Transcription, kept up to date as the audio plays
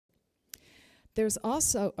there's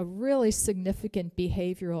also a really significant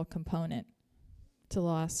behavioral component to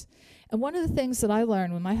loss. And one of the things that I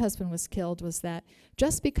learned when my husband was killed was that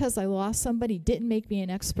just because I lost somebody didn't make me an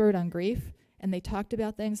expert on grief, and they talked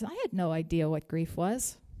about things, and I had no idea what grief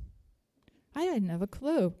was. I didn't have a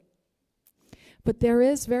clue. But there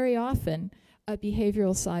is very often a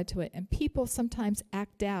behavioral side to it, and people sometimes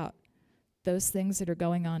act out those things that are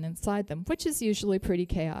going on inside them, which is usually pretty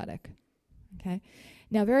chaotic. Okay?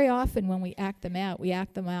 Now, very often when we act them out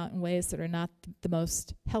in ways that are not the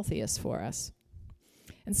most healthiest for us.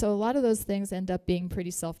 And so a lot of those things end up being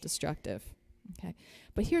pretty self-destructive. Okay?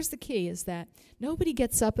 But here's the key, is that nobody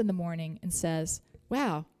gets up in the morning and says,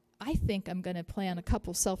 wow, I think I'm going to plan a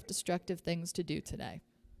couple self-destructive things to do today.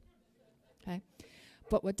 Okay?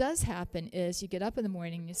 But what does happen is you get up in the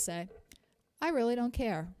morning and you say, I really don't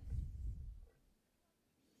care.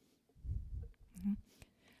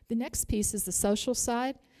 The next piece is the social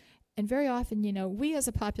side. And very often, you know, we as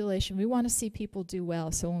a population, we want to see people do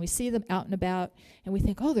well. So when we see them out and about and we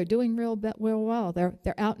think, oh, they're doing real well, they're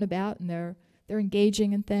out and about and they're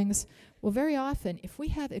engaging in things. Well, very often, if we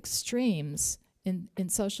have extremes in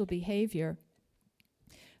social behavior,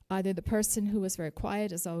 either the person who was very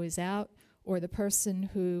quiet is always out, or the person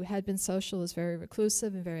who had been social is very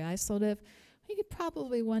reclusive and very isolative, you could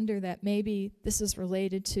probably wonder that maybe this is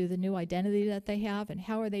related to the new identity that they have and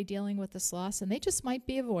how are they dealing with this loss, and they just might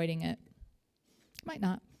be avoiding it. Might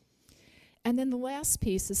not. And then the last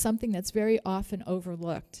piece is something that's very often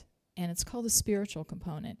overlooked, and it's called the spiritual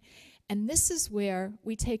component. And this is where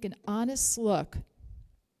we take an honest look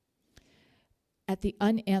at the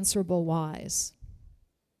unanswerable whys.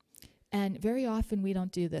 And very often we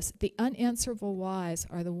don't do this. The unanswerable whys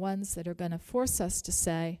are the ones that are going to force us to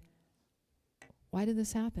say, why did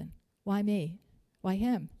this happen? Why me? Why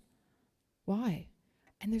him? Why?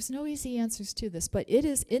 And there's no easy answers to this, but it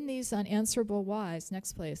is in these unanswerable whys,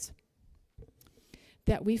 next place,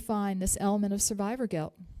 that we find this element of survivor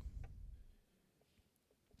guilt.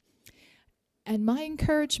 And my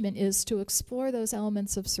encouragement is to explore those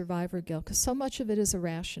elements of survivor guilt, because so much of it is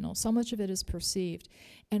irrational, so much of it is perceived.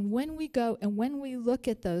 And when we go and when we look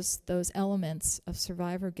at those elements of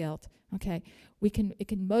survivor guilt, okay, it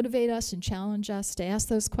can motivate us and challenge us to ask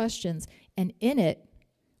those questions, and in it,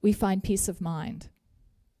 we find peace of mind.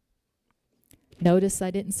 Notice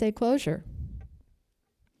I didn't say closure.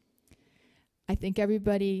 I think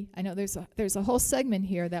everybody, I know there's a whole segment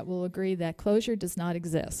here that will agree that closure does not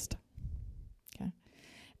exist. Okay?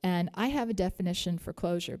 And I have a definition for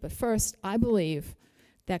closure, but first, I believe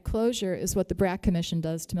that closure is what the Brack Commission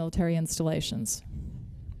does to military installations.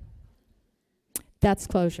 That's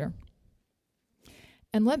closure.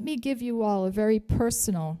 And let me give you all a very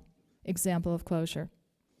personal example of closure.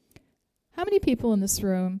 How many people in this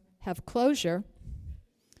room have closure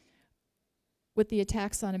with the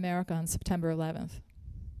attacks on America on September 11th?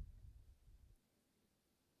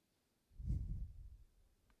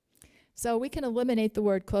 So we can eliminate the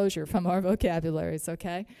word closure from our vocabularies,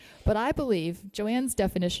 okay? But I believe Joanne's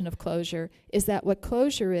definition of closure is that what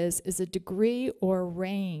closure is a degree or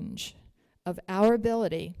range of our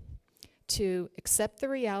ability to accept the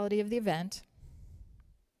reality of the event,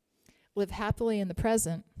 live happily in the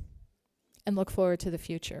present, and look forward to the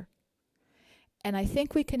future. And I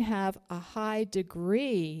think we can have a high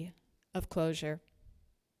degree of closure,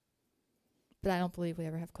 but I don't believe we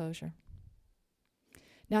ever have closure.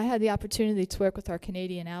 Now, I had the opportunity to work with our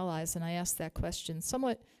Canadian allies, and I asked that question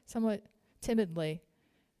somewhat timidly,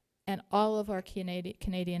 and all of our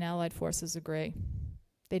Canadian allied forces agree.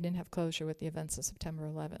 They didn't have closure with the events of September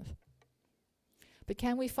 11th. But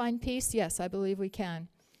can we find peace? Yes, I believe we can.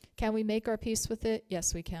 Can we make our peace with it?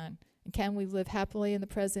 Yes, we can. And can we live happily in the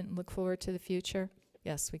present and look forward to the future?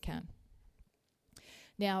 Yes, we can.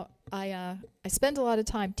 Now, I spend a lot of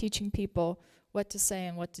time teaching people what to say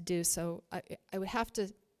and what to do, so I would have to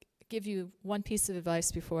give you one piece of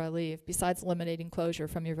advice before I leave, besides eliminating closure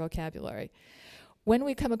from your vocabulary. When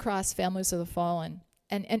we come across families of the fallen,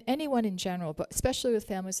 and anyone in general, but especially with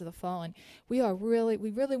families of the fallen, we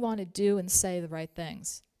really want to do and say the right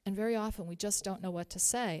things. And very often we just don't know what to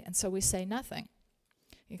say, and so we say nothing.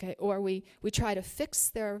 Okay? Or we try to fix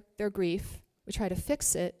their grief, we try to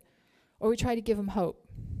fix it, or we try to give them hope.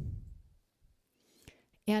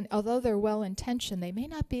 And although they're well-intentioned, they may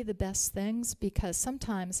not be the best things, because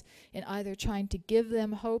sometimes in either trying to give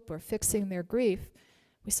them hope or fixing their grief,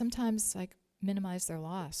 we sometimes minimize their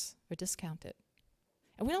loss or discount it.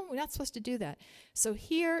 And we're not supposed to do that. So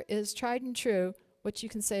here is tried and true what you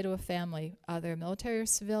can say to a family, either military or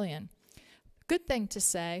civilian. Good thing to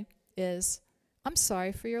say is, I'm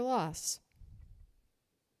sorry for your loss.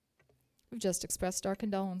 We've just expressed our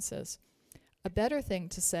condolences. A better thing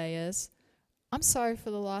to say is, I'm sorry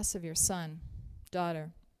for the loss of your son,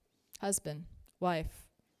 daughter, husband, wife,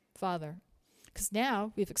 father. Because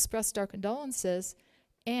now we've expressed our condolences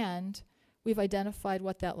and we've identified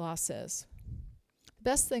what that loss is. The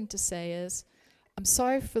best thing to say is, I'm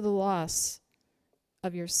sorry for the loss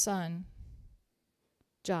of your son,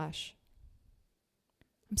 Josh.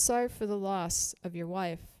 I'm sorry for the loss of your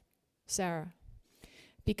wife, Sarah.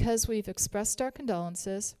 Because we've expressed our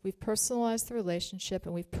condolences, we've personalized the relationship,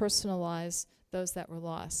 and we've personalized those that were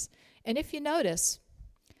lost. And if you notice,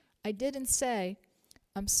 I didn't say,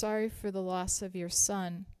 I'm sorry for the loss of your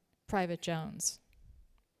son, Private Jones.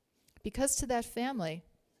 Because to that family,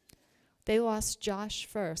 they lost Josh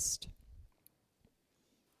first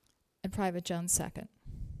and Private Jones second.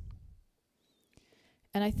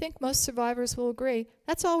 And I think most survivors will agree,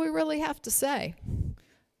 that's all we really have to say.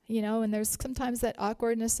 You know, and there's sometimes that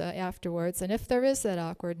awkwardness afterwards. And if there is that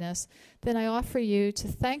awkwardness, then I offer you to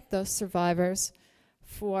thank those survivors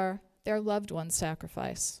for their loved one's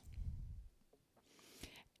sacrifice.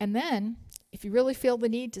 And then, if you really feel the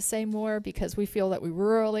need to say more, because we feel that we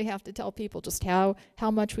really have to tell people just how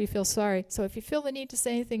much we feel sorry. So if you feel the need to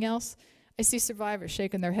say anything else, I see survivors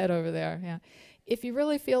shaking their head over there. Yeah. If you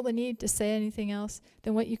really feel the need to say anything else,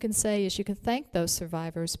 then what you can say is you can thank those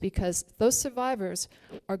survivors, because those survivors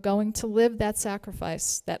are going to live that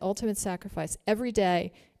sacrifice, that ultimate sacrifice, every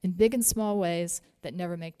day in big and small ways that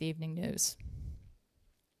never make the evening news.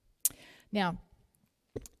 Now,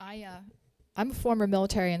 I'm a former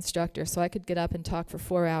military instructor, so I could get up and talk for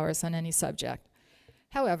 4 hours on any subject.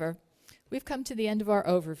 However, we've come to the end of our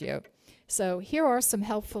overview. So here are some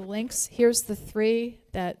helpful links. Here's the 3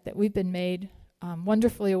 that we've been made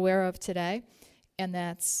wonderfully aware of today, and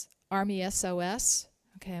that's Army SOS.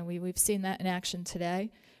 Okay, and we've seen that in action today.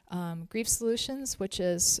 Grief Solutions, which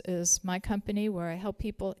is my company where I help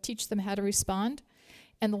people, teach them how to respond.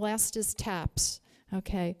 And the last is TAPS,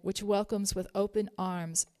 okay, which welcomes with open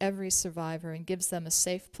arms every survivor and gives them a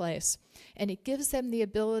safe place. And it gives them the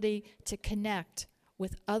ability to connect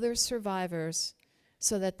with other survivors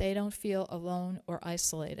so that they don't feel alone or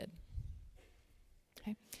isolated.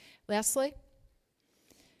 Okay. Lastly,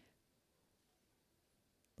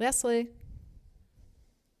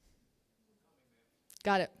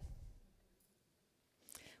 got it.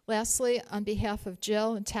 Lastly, on behalf of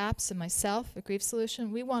Jill and TAPS and myself at Grief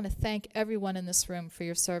Solution, we want to thank everyone in this room for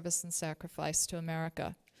your service and sacrifice to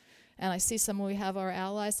America. And I see some of we have our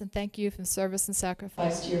allies, and thank you for service and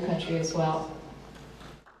sacrifice to your country as well.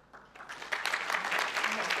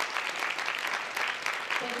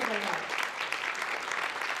 Thank you very much.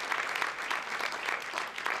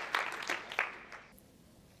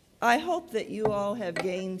 I hope that you all have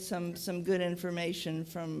gained some good information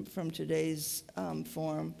from today's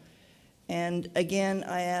forum. And again,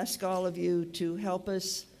 I ask all of you to help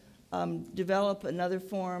us develop another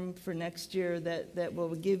forum for next year that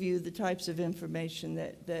will give you the types of information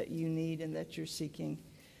that you need and that you're seeking.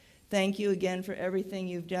 Thank you again for everything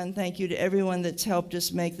you've done. Thank you to everyone that's helped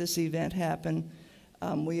us make this event happen.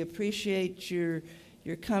 We appreciate your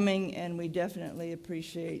coming, and we definitely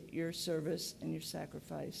appreciate your service and your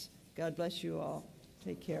sacrifice. God bless you all.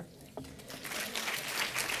 Take care.